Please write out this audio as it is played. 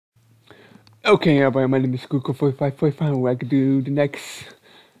Okay, everybody, my name is Google4545. We're gonna do the next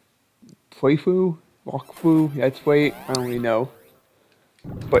playthrough, walkthrough, let's play, I don't really know.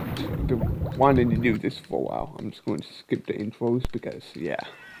 But been wanting to do this for a while. I'm just going to skip the intros because, yeah.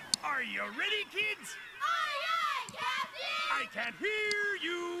 Are you ready, kids? Aye, aye, Captain! I can't hear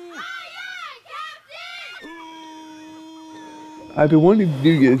you! Aye, aye, Captain! I've been wanting to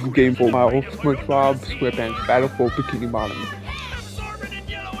do this game for a while. Spongebob Squarepants Battle for Bikini Bottom.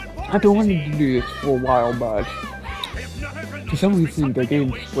 I've been wanting to do this for a while, but for some reason the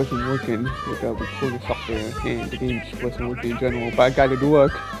game just wasn't working with the recording software, and the game just wasn't working in general, but I got it to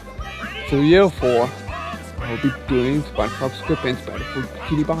work. So therefore, I'll be doing Spongebob Squarepants Battle for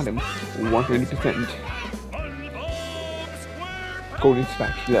Bikini Bottom 100%. Golden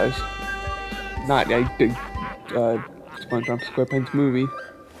Spatulas. Not like the SpongeBob SquarePants movie.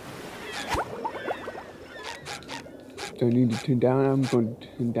 Do I need to turn down? I'm going to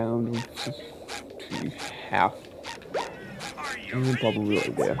turn down to half. And probably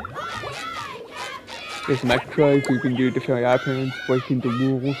right there. There's Metro, so you can do the fairy icons, breaking the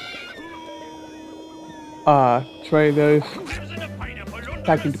rules. Trailers.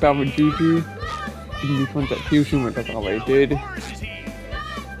 Back into Battle with Juju. You can do Contact Fusion, which I already did.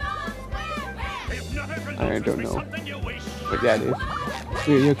 I don't know what that is.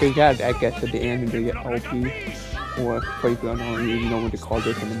 You can get it, I guess, at the end of the LP or playthrough. I don't even know what to call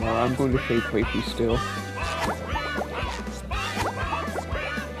this anymore. I'm going to say playthrough still.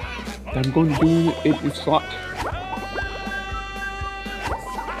 I'm going to do it in slot.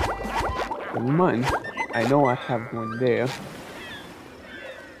 Never mind. I know I have one there.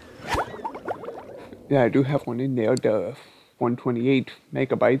 Yeah, I do have one in there. The 128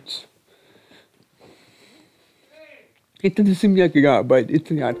 megabytes. It doesn't seem like a lot, but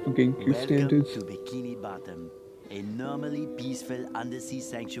it's not for GameCube standards. Welcome to Bikini Bottom, a normally peaceful undersea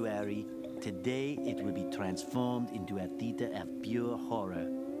sanctuary. Today it will be transformed into a theater of pure horror,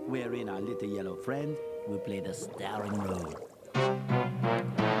 wherein our little yellow friend will play the starring role.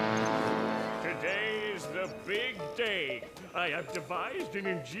 Today is the big day. I have devised an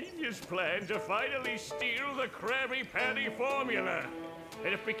ingenious plan to finally steal the Krabby Patty formula.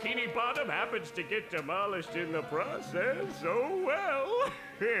 And if Bikini Bottom happens to get demolished in the process, oh well.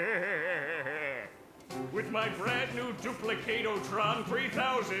 With my brand new Duplicatotron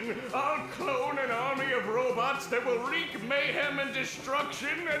 3000, I'll clone an army of robots that will wreak mayhem and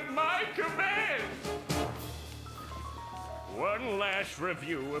destruction at my command. One last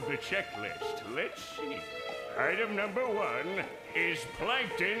review of the checklist. Let's see. Item number 1, is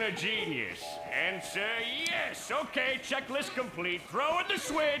Plankton a genius? Answer yes. Okay, checklist complete. Throw in the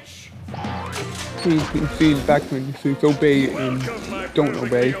switch. See back when you say obey and don't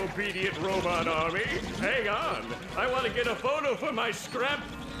obey. Obedient robot army. Hang on. I want to get a photo for my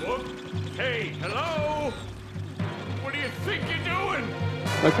scrapbook. Hey, hello? What do you think you're doing?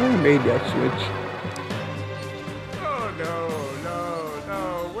 I kind of made that switch. Oh,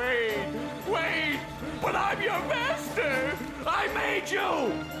 no, wait. But I'm your master. I made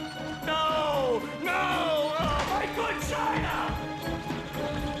you. No. Oh, my good China.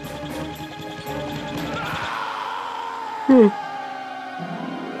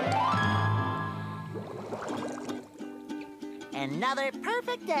 Another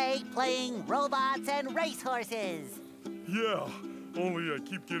perfect day playing robots and racehorses. Yeah, only I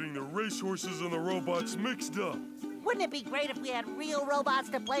keep getting the racehorses and the robots mixed up. Wouldn't it be great if we had real robots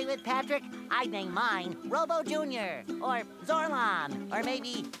to play with, Patrick? I'd name mine Robo Jr. or Zorlon or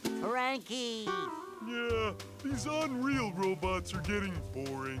maybe Frankie. Yeah, these unreal robots are getting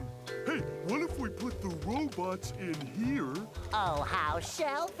boring. Hey, what if we put the robots in here? Oh, how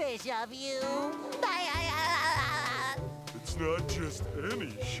shellfish of you. It's not just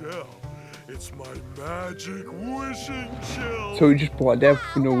any shell. It's my magic wishing shell. So we just bought that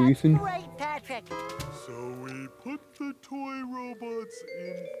for no reason. Great, Patrick. So we put the toy robots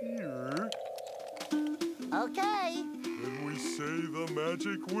in here. Okay. Then we say the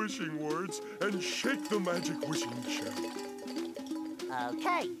magic wishing words and shake the magic wishing shell.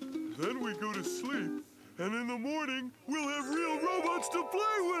 Okay. Then we go to sleep, and in the morning, we'll have real robots to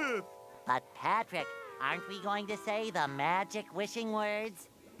play with! But Patrick, aren't we going to say the magic wishing words?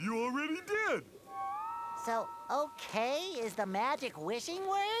 You already did! So, okay is the magic wishing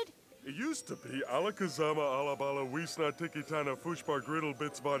word? It used to be Alakazama Alabala Wiesna Tikitana Fushbar Griddle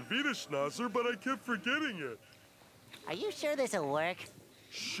Bits von Wiederschnauzer, but I kept forgetting it. Are you sure this'll work?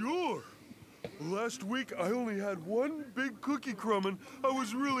 Sure! Last week, I only had one big cookie crumb and I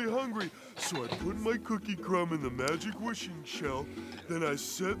was really hungry. So I put my cookie crumb in the magic wishing shell. Then I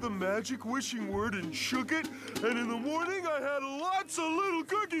said the magic wishing word and shook it. And in the morning, I had lots of little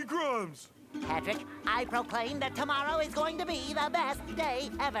cookie crumbs. Patrick, I proclaim that tomorrow is going to be the best day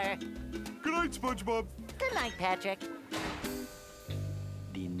ever. Good night, Spongebob. Good night, Patrick.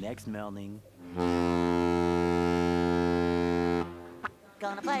 The next morning.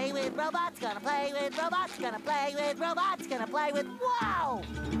 Gonna play with robots, gonna play with robots, gonna play with robots, gonna play with... Wow!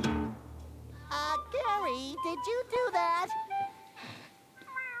 Gary, did you do that?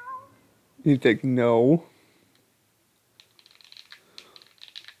 He's like, no.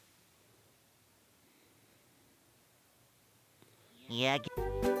 Yeah.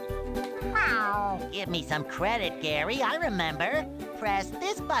 Give me some credit, Gary. I remember. Press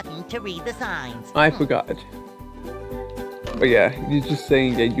this button to read the signs. I forgot. But yeah, he's just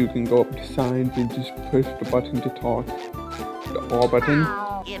saying that you can go up to signs and just push the button to talk. The R button.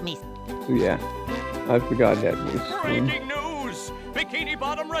 Give me... So yeah, I forgot that was fun. Breaking news! Bikini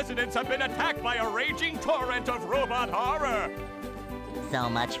Bottom residents have been attacked by a raging torrent of robot horror. So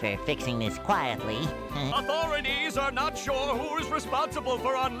much for fixing this quietly. Authorities are not sure who is responsible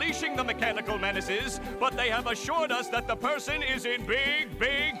for unleashing the mechanical menaces, but they have assured us that the person is in big,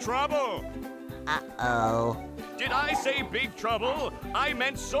 big trouble. Uh-oh. Did I say big trouble? I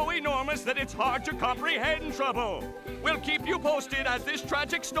meant so enormous that it's hard to comprehend trouble. We'll keep you posted as this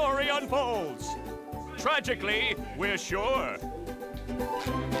tragic story unfolds. Tragically, we're sure.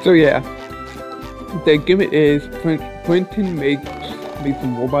 So yeah, the gimmick is Quentin makes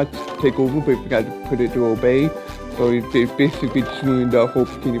some robots take over, but we got to put it to obey. So they basically just ruined the whole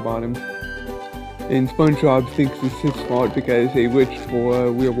Bikini Bottom. And SpongeBob thinks it's his fault because they wished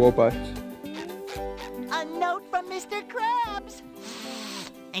for real robots. A note from Mr. Krabs!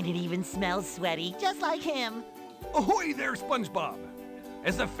 And it even smells sweaty, just like him. Ahoy there, SpongeBob!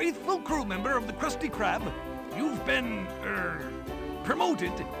 As a faithful crew member of the Krusty Krab, you've been,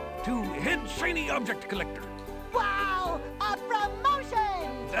 promoted to head shiny object collector. Wow! A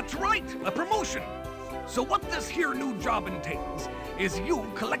promotion! That's right, a promotion! So what this here new job entails is you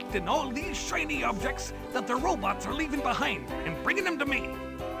collecting all these shiny objects that the robots are leaving behind and bringing them to me.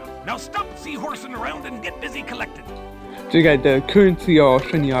 Now stop seahorsing around and get busy collecting. So you got the currency or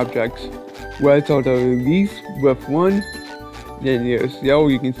shiny objects. Reds are the least with one. Then there's yellow,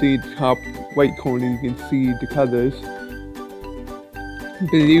 you can see the top right corner, you can see the colors.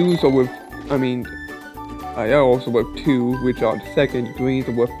 Blues are with, yellows are with 2, which are the second. Greens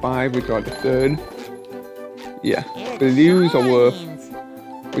are with 5, which are the third. Yeah, blues are with,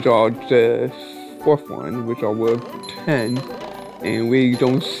 which are the fourth one, which are with 10. And we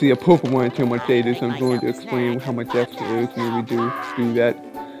don't see a purple one until much later, so I'm going to explain how much extra is when we do that.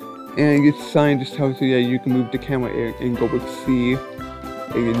 And this sign just tells you that you can move the camera and go with C,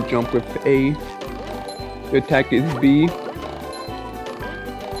 and then jump with A. The attack is B.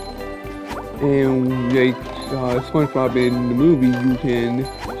 And like SpongeBob in the movie, you can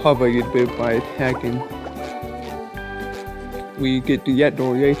hover a little bit by attacking. We get to that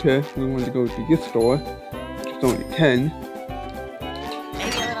door later. We want to go to this door, which is only 10.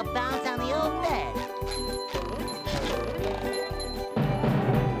 Maybe a little bounce on the old bed.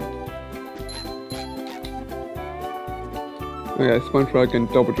 Oh yeah, SpongeBob can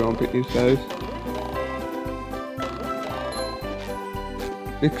double jump, it says.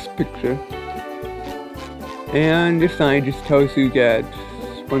 Next picture. And this sign just tells you that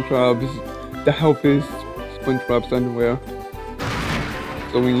the health is SpongeBob's underwear.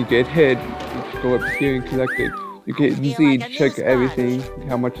 So when you get hit, you just go up here and collect it. You get Z to check everything,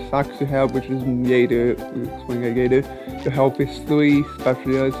 how much socks you have, which is later, we'll explain that later. The health is 3,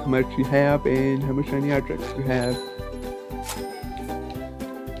 special is how much you have and how much shiny objects you have.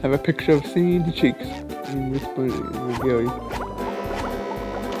 Have a picture of seeing the cheeks. And this one is Gary.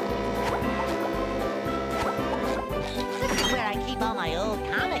 This is where I keep all my old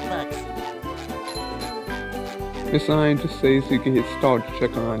comic books. This sign just says you can hit start to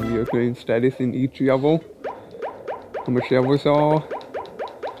check on your grade status in each level. How much levels are.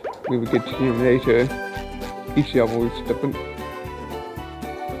 We will get to them later. Each level is different.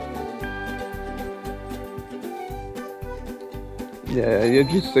 Yeah, you're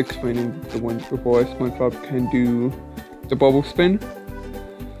just explaining the one before. SpongeBob can do the bubble spin,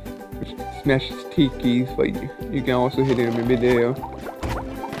 which smashes tikis, but you can also hit him in midair.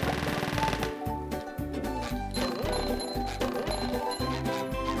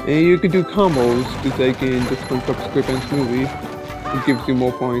 And you can do combos, just like in the Spongebob Squarepants movie. It gives you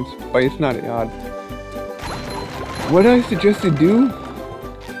more points, but it's not odd. What I suggest to do?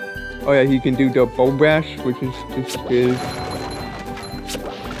 Oh yeah, he can do the bow bash, which is just his...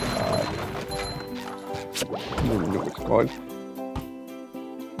 I don't know what it's called.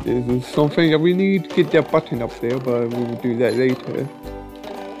 This is something that we need to get that button up there, but we will do that later.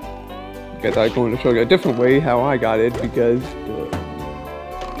 Guess I'm going to show you a different way how I got it because the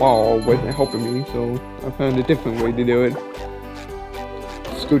ball wasn't helping me, so I found a different way to do it.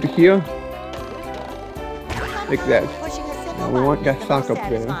 Let's go to here. Like that. Now we want that sock up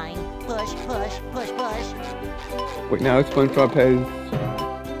there. Push, push, push, push. Wait, now SpongeBob has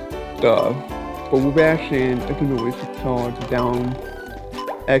the bubble bash and I don't know what it's called, the down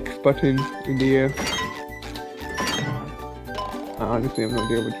X button in the air. Honestly, I have no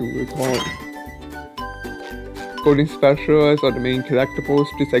idea what you would call it. Golden specials are the main collectibles,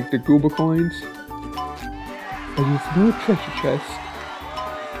 just like the Goober coins. But there's no treasure chest.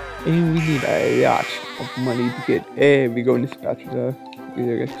 And we need a lot of money to get every golden spatula.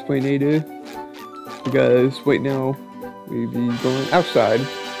 We'll explain later. Because right now, we'll be going outside.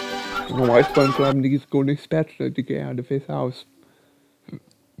 I don't know why SpongeBob needs golden spatula to get out of his house. I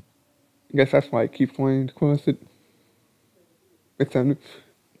guess that's why I keep going across it. It sounded...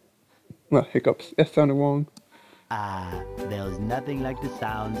 well, hiccups. That sounded wrong. Ah, there's nothing like the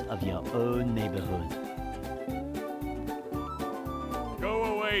sounds of your own neighborhood. Go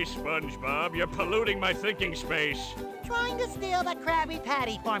away, SpongeBob. You're polluting my thinking space. Trying to steal the Krabby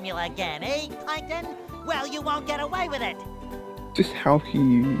Patty formula again, eh, Plankton? Well, you won't get away with it. Just how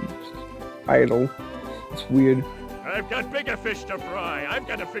he's idle. It's weird. I've got bigger fish to fry. I've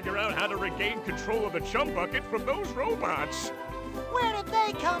got to figure out how to regain control of the chum bucket from those robots. Where did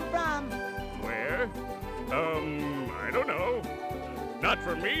they come from? Where? I don't know. Not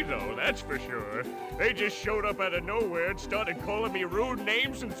for me, though, that's for sure. They just showed up out of nowhere and started calling me rude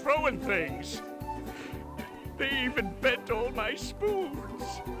names and throwing things. They even bent all my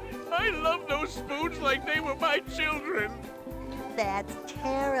spoons. I love those spoons like they were my children. That's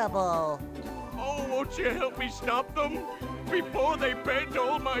terrible. Oh, won't you help me stop them? Before they bent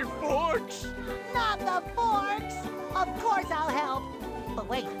all my forks. Not the forks! Of course I'll help. But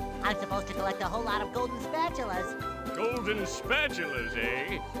wait, I'm supposed to collect a whole lot of golden spatulas. Golden spatulas,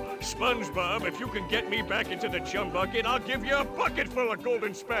 eh? SpongeBob, if you can get me back into the chum bucket, I'll give you a bucket full of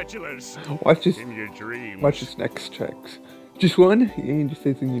golden spatulas. Watch this. In your dreams. Watch this next text. Just one, and just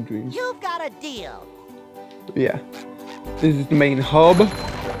says in your dreams. You've got a deal. Yeah. This is the main hub.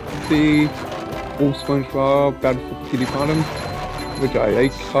 The old SpongeBob Battle for Bikini Bottom, which I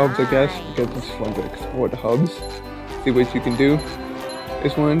like hubs, I guess, because it's fun to explore the hubs. See what you can do.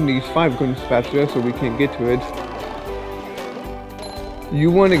 This one needs 5 golden spatulas, so we can't get to it.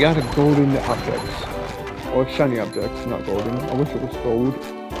 You want to get a golden objects, or shiny objects, not golden. I wish it was gold. It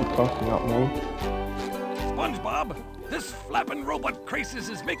would cost a lot more. SpongeBob, this flapping robot crisis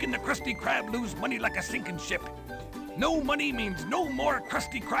is making the Krusty Krab lose money like a sinking ship. No money means no more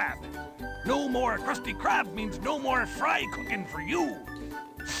Krusty Krab. No more Krusty Krab means no more fry cooking for you.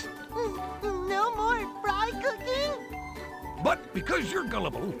 No more fry cooking? But because you're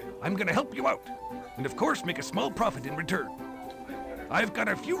gullible, I'm gonna help you out. And of course, make a small profit in return. I've got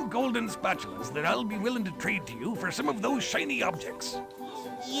a few golden spatulas that I'll be willing to trade to you for some of those shiny objects.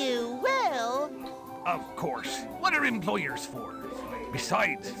 You will? Of course. What are employers for?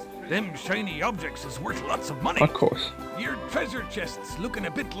 Besides, them shiny objects is worth lots of money. Of course. Your treasure chest's looking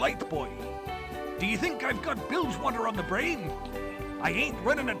a bit light, boy. Do you think I've got bilge water on the brain? I ain't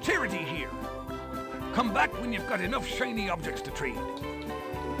running a charity here. Come back when you've got enough shiny objects to trade.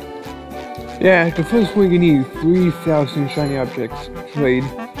 Yeah, the first one you need 3,000 shiny objects trade,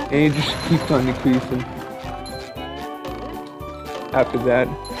 and it just keeps on decreasing. After that,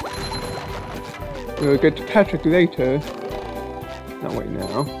 we'll get to Patrick later. Not right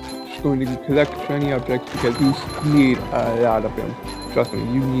now. Just going to collect shiny objects because you need a lot of them. Trust me,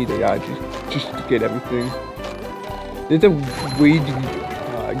 you need a lot just to get everything. There's a way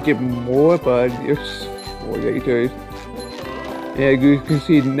to get more, but it's for later. Yeah, you can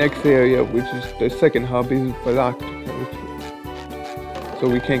see the next area, which is the second hub, is blocked. So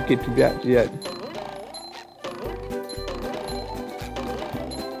we can't get to that yet.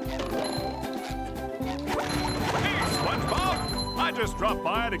 Hey, SpongeBob! I just dropped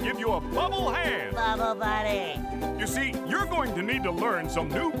by to give you a bubble hand. Bubble buddy. You see, you're going to need to learn some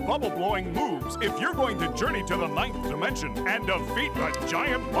new bubble-blowing moves if you're going to journey to the 9th dimension and defeat the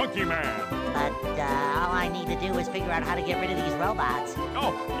giant monkey man. But all I need to do is figure out how to get rid of these robots.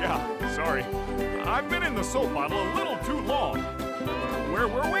 Oh, yeah, sorry. I've been in the soap bottle a little too long. Where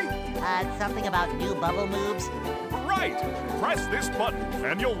were we? Something about new bubble moves. Right! Press this button,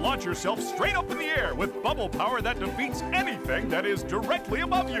 and you'll launch yourself straight up in the air with bubble power that defeats anything that is directly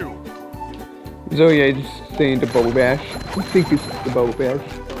above you. So yeah, just saying the Bubble Bash. I think it's the Bubble Bash.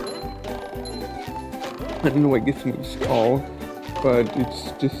 I don't know what this move's called, but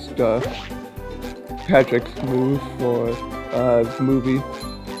it's just Patrick's move for the movie.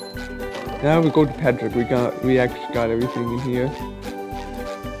 Now we go to Patrick. We actually got everything in here.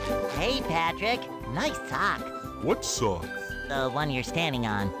 Hey, Patrick. Nice sock. What sock? The one you're standing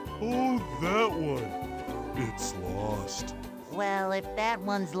on. Oh, that one. It's lost. Well, if that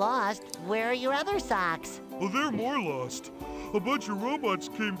one's lost, where are your other socks? Well, they're more lost. A bunch of robots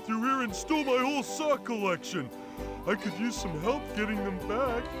came through here and stole my whole sock collection. I could use some help getting them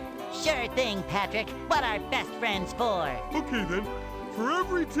back. Sure thing, Patrick. What are best friends for? Okay, then. For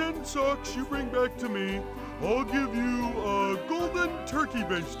every 10 socks you bring back to me, I'll give you a golden turkey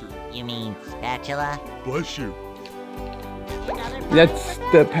baster. You mean spatula? Bless you. That's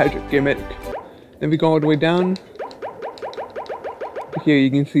the Patrick gimmick. Then we go all the way down. Here you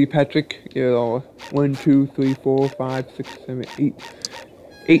can see Patrick. You know, 1, 2, 3, 4, 5, 6, 7, 8.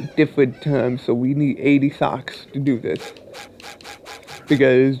 8 different terms, so we need 80 socks to do this.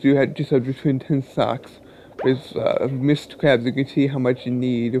 Because you just have between 10 socks. With Mr. Krabs, you can see how much you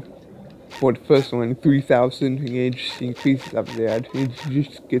need for the first one, 3,000, and it just increases after that. It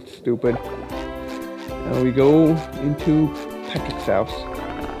just gets stupid. Now we go into Patrick's house.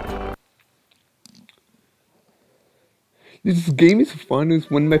 This game is fun,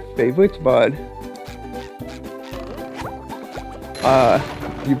 it's one of my favorites, but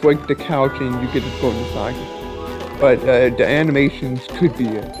you break the couch and you get the golden sock. But the animations could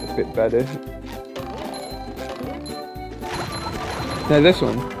be a bit better. Now this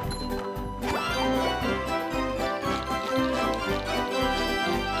one.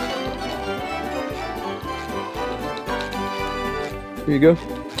 Here you go.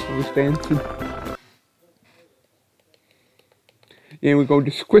 Understand. And we go to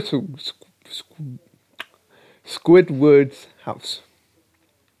Squidward's house.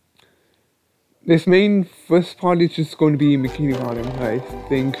 This main first part is just going to be in Bikini Bottom, I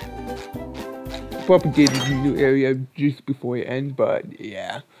think. Propagated a new area just before it ends, but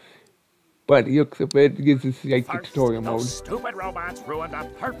yeah. But it looks a bit, gives us like the tutorial mode. Those stupid robots ruined a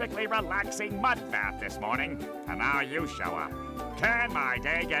perfectly relaxing mud bath this morning, and now you show up. Can my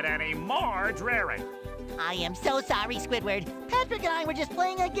day get any more dreary? I am so sorry, Squidward. Patrick and I were just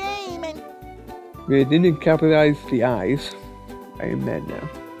playing a game and... We didn't capitalize the eyes. I am mad now.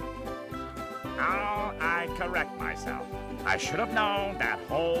 Oh, I correct myself. I should have known that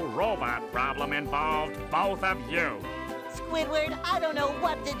whole robot problem involved both of you. Squidward, I don't know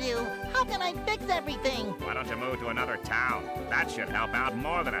what to do. How can I fix everything? Why don't you move to another town? That should help out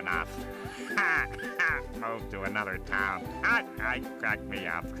more than enough. Ha! Ha! Move to another town. I cracked me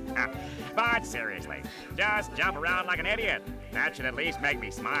up. But seriously, just jump around like an idiot. That should at least make me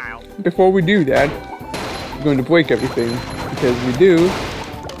smile. Before we do that, we're going to break everything. Because we do...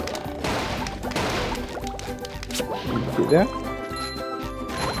 See that?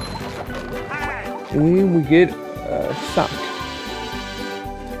 And we get a sock.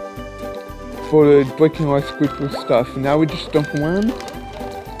 For breaking our Squidward stuff. And now we just jump around.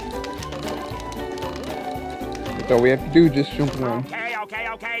 That's all we have to do, just jump around.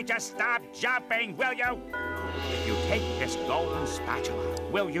 Okay, just stop jumping, will you? If you take this golden spatula,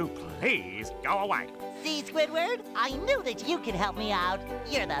 will you please go away? See, Squidward? I knew that you could help me out.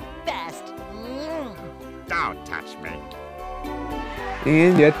 You're the best. Don't touch me.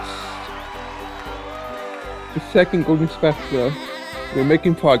 And that's the second golden spatula. We're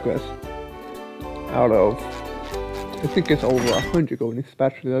making progress. Out of, I think it's over 100 golden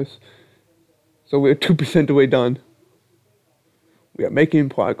spatulas. So we're 2% away done. We are making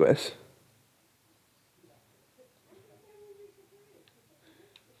progress.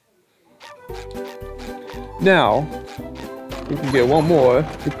 Now, we can get one more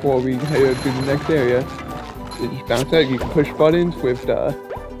before we head to the next area. You just bounce out, you can push buttons with the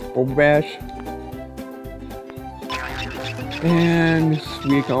over bash. And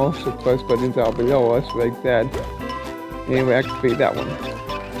we can also press buttons out below us like that. And we activate that one.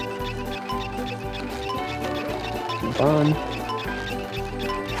 Jump on.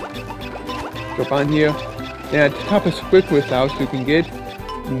 Jump on here. And at the top of Squidward's house you can get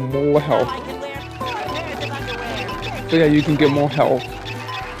more health. So yeah, you can get more health.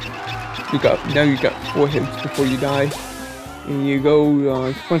 Now you got 4 hits before you die. And you go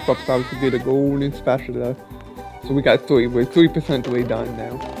Spongebob's house to get a golden spatula. So we got 3. We're 3% way done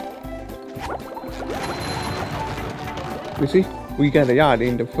now. You see? We got a yacht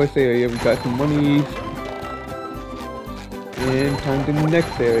in the first area. We got some monies. And time to the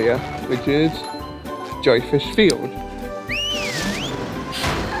next area, which is Jellyfish Field.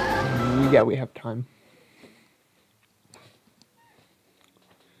 Yeah, we have time.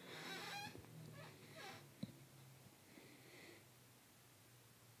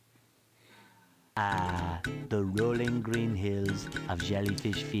 Ah, the rolling green hills of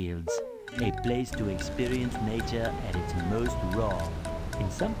Jellyfish Fields. A place to experience nature at its most raw,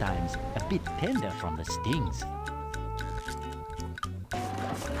 and sometimes a bit tender from the stings.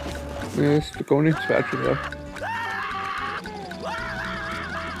 Yes, the golden spatula.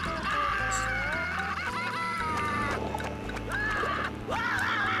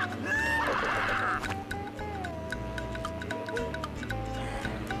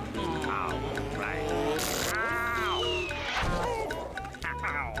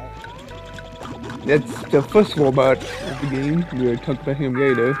 That's the first robot of the game. We'll talk about him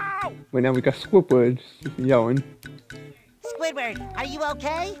later. Right now we got Squidward yelling. Squidward, are you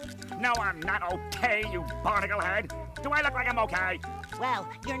okay? No, I'm not okay, you barnacle head. Do I look like I'm okay? Well,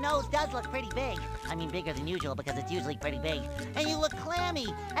 your nose does look pretty big. I mean, bigger than usual because it's usually pretty big. And you look clammy.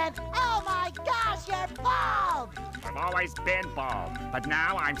 And oh my gosh, you're bald! I've always been bald, but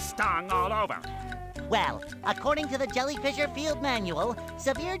now I'm stung all over. Well, according to the Jellyfisher Field Manual,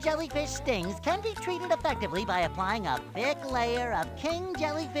 severe jellyfish stings can be treated effectively by applying a thick layer of king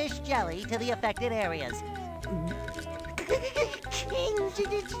jellyfish jelly to the affected areas. King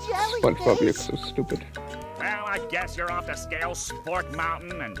jellyfish? SpongeBob looks so stupid. Well, I guess you're off to scale Spork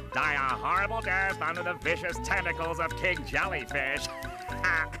Mountain and die a horrible death under the vicious tentacles of King Jellyfish.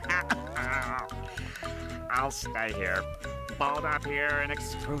 I'll stay here, balled up here in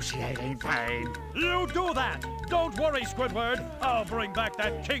excruciating pain. You do that! Don't worry, Squidward. I'll bring back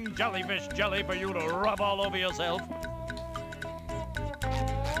that king jellyfish jelly for you to rub all over yourself.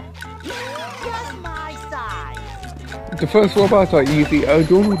 Just my size. The first robots are easy. I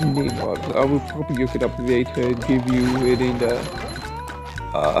don't know what the name was. I will probably look it up later and give you it in the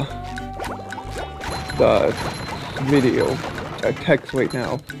video, text right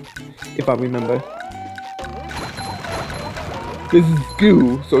now, if I remember. This is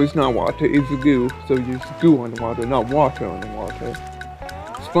goo, so it's not water, it's goo. So it's goo on the water, not water on the water.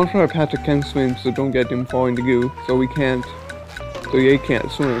 SpongeBob and Patrick can swim, so don't get them fall in the goo. So they can't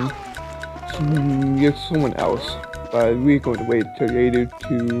swim. So get someone else. But we're going to wait till later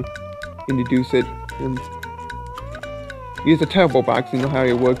to introduce it. It's a terrible box, you know how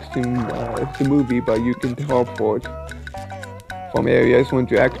it works in the movie, but you can teleport from areas when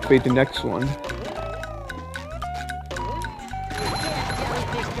you activate the next one.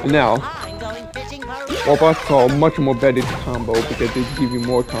 Now, robots are much more better to combo because they give you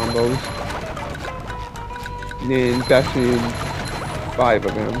more combos. And then that's in 5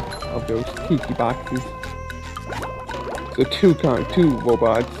 of them, of those tiki boxes. So two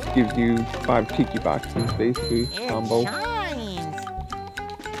robots gives you 5 tiki boxes, basically, combo.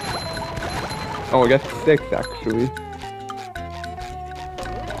 Oh, I got 6 actually.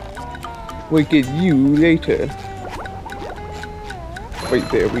 We'll get you later. Right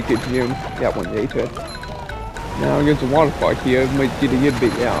there, we get you that one later. Now there's a water park here, it might get a little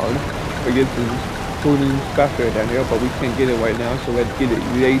bit loud. We get some golden special down here, but we can't get it right now, so let's get it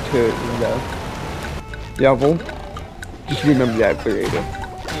later in the level. Just remember that for later.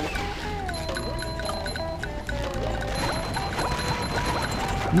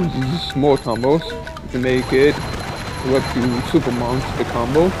 These are small combos. You can make it go up to Super Monster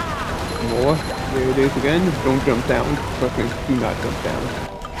combo. More. There it is again. Don't jump down. Preference, do not jump down.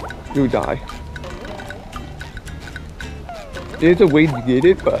 You'll die. There's a way to get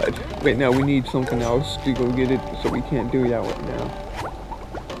it, but right now we need something else to go get it, so we can't do that right now.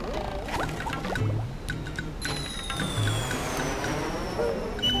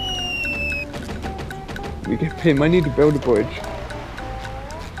 We can pay money to build a bridge.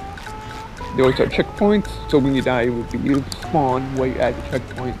 Those are checkpoints, so when you die, it would be you spawn right at the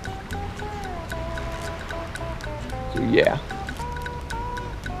checkpoint. So yeah.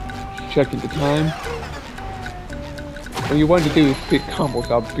 Checking the time. What you want to do is pick combos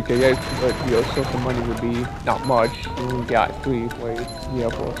up because your source of money would be not much. You only got 3 ways here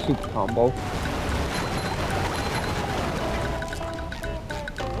for a super combo.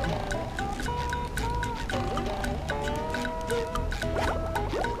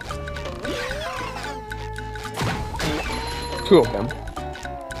 Two of them.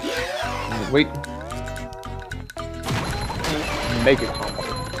 Wait. Make a combo.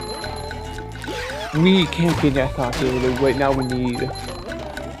 We can't get that calculated. Right now we need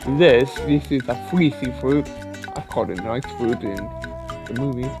this. This is a fleecy fruit. I called it a nice fruit in the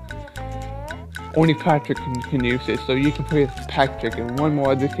movie. Only Patrick can use it, so you can play as Patrick and one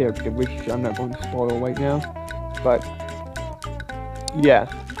more other character, which I'm not going to spoil right now. But yeah.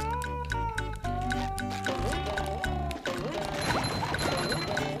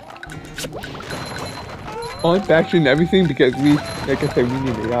 I'm bashing everything because we, like I said, we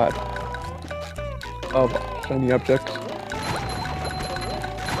need a lot of shiny objects.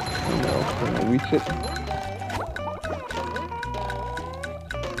 know, when I reach it.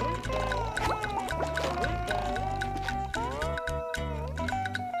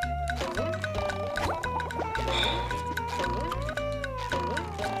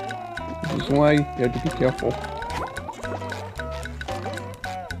 This is why you have to be careful.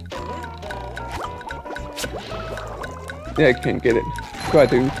 Yeah, I can't get it. Try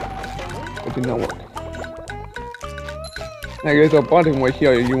to. It did not work. Now there's a button right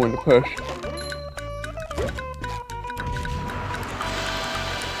here you want to push.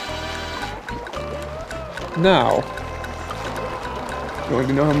 Now, you want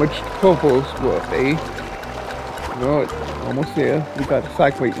to know how much purple's worth, eh? No, almost there. We got a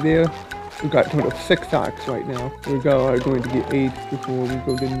sack right there. We got a total of 6 sacks right now. We're going to get 8 before we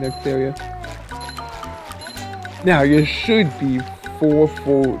go to the next area. Now, you should be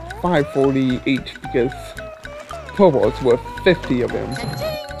 548 because purple is worth 50 of them.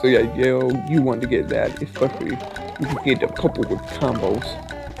 So yeah, you want to get that, especially you can get a couple with combos.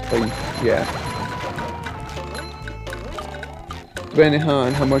 But yeah. Depending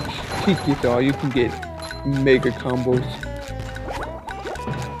on how much tikis are, you can get mega combos.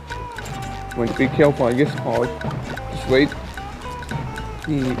 Want to be careful on this part. Just wait.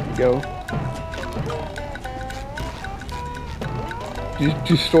 Here you go. Just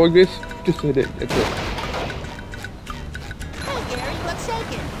destroy this. Just hit it. That's it. Hey, Gary, what's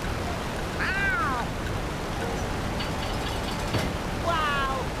shaking? Wow!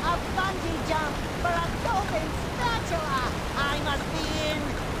 Wow! A bungee jump for a golden spatula! I must be in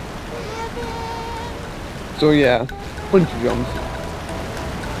heaven! So yeah, bungee jumps.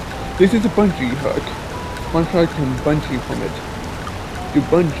 This is a bungee hook. One side can bungee from it. You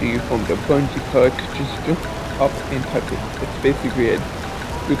bungee from the bungee hook, just jump up and touch it. That's basically it.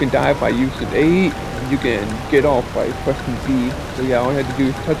 You can dive by using A, you can get off by pressing B. So yeah, all you have to do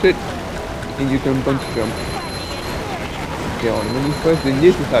is touch it, and you can bungee jump. Yeah, and when you press, then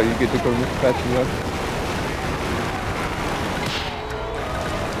this is how you get to go much faster.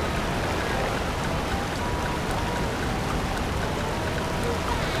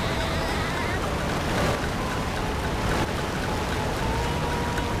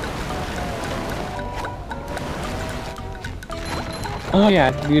 Oh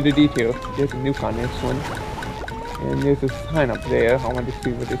yeah, near the detail. There's a nuke on this one. And there's a sign up there. I want to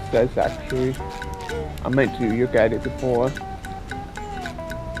see what it says actually. I meant to look at it before.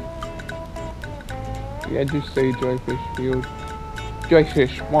 Yeah, just say Joyfish Field.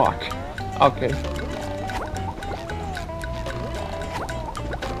 Joyfish Walk. Okay.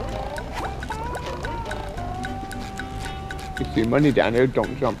 You see money down there,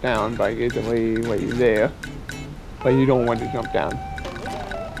 don't jump down, but there's a way there. But you don't want to jump down.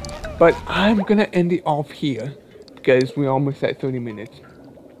 But I'm gonna end it off here because we're almost at 30 minutes.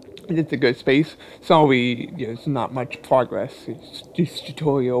 And it's a good space. Sorry, there's not much progress. It's just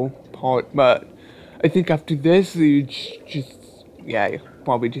tutorial part, but I think after this, it's just yeah,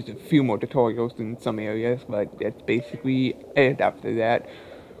 probably just a few more tutorials in some areas. But that's basically it after that.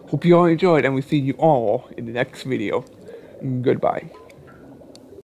 Hope you all enjoyed, and we'll see you all in the next video. Goodbye.